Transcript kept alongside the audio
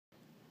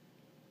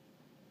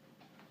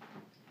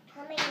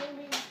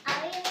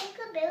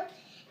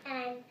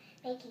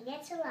making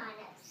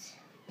enchiladas.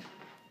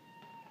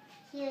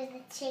 Here's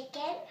the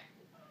chicken,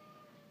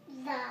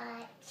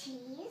 the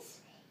cheese,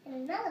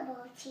 another bowl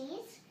of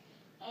cheese,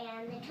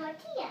 and the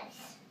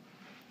tortillas.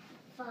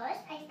 First,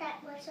 I start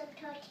with some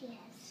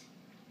tortillas.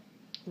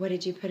 What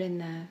did you put in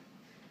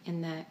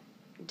the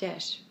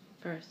dish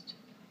first?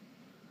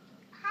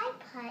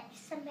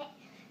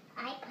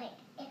 I put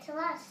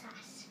enchilada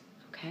sauce.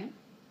 Okay.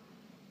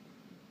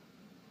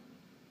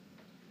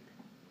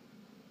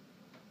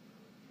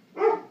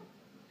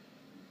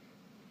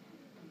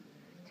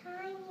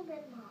 Tiny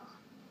bit more.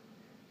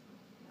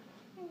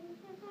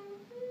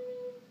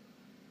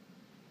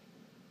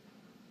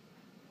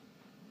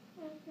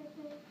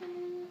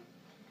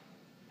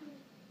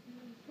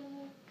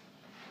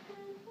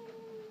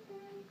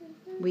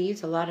 We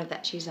use a lot of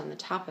that cheese on the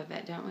top of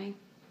it, don't we?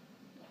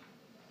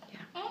 Yeah.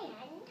 And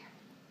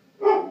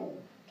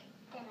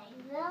then I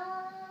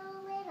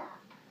roll it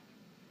up.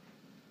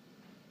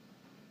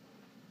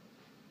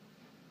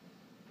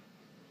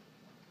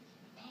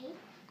 Okay.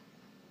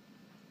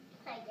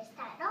 I just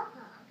start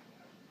over.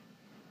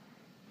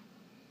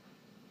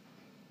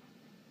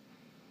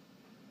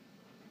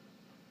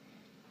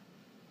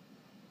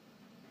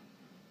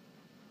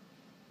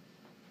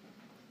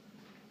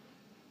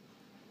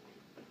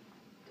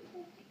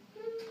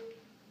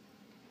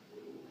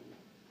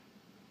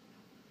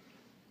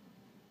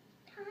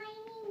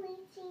 Tiny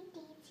weensy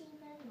deensy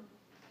bit more.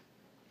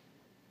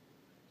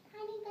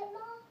 Tiny bit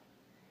more.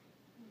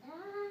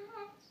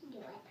 Let's do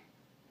it.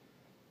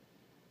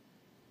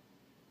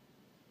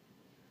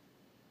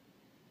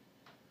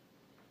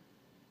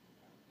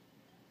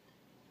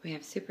 We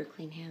have super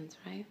clean hands,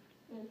 right?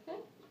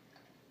 Mm-hmm.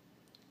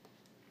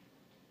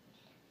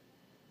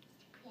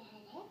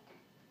 Spread it.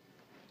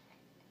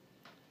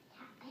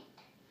 Tap it.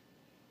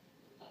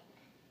 And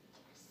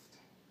just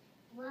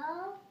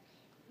roll,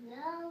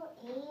 roll,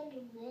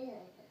 and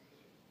roll.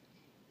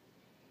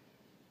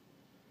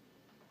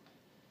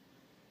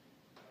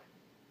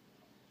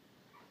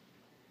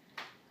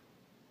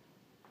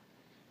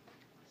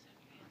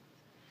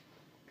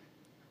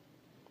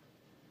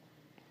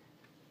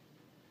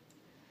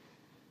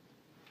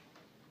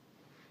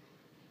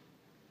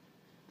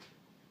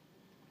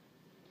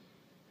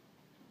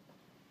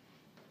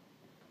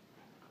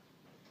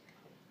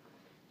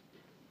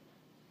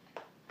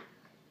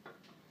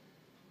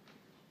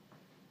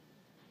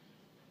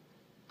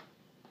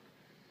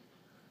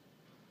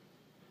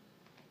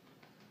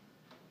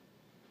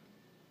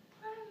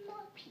 One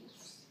more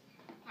piece.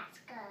 That's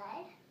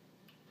good.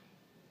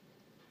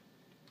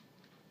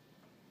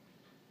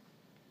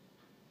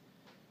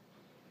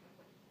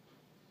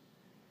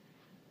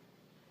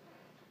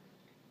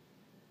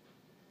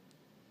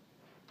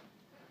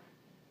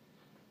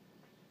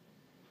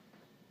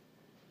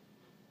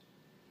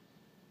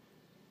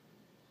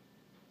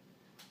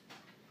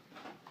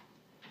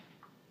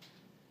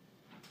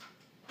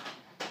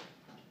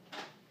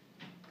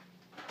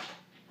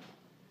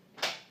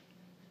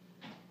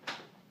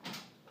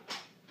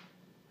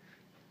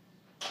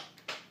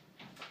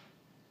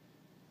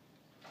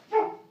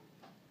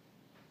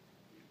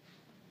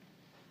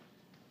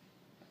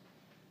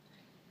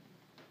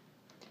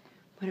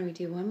 Why don't we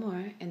do one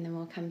more, and then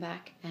we'll come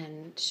back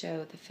and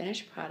show the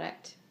finished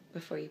product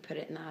before you put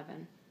it in the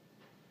oven.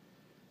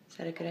 Is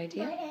that a good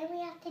idea? But and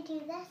we have to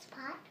do this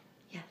part.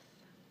 Yes.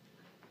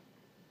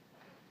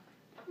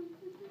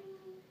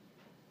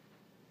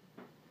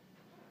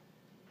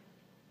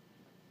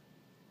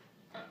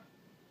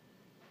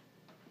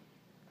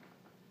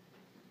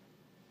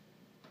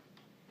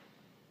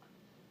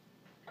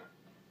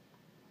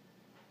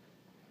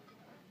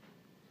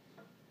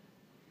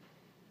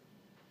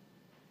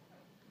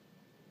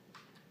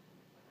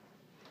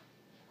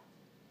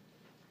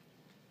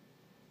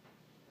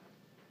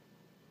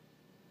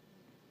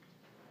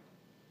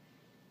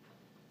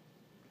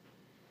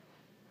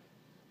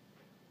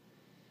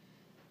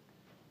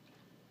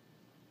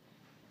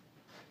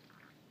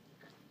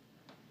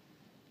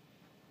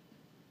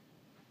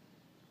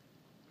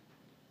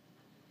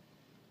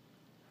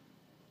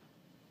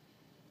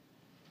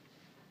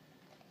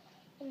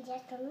 And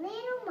just a little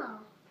more.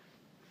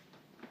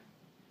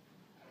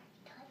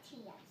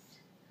 Tortillas.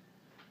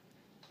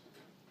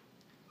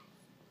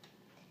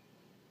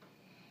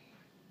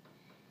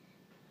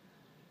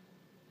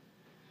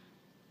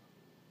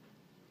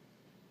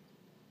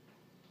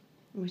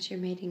 What's your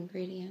main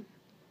ingredient?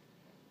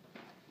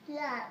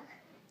 Love.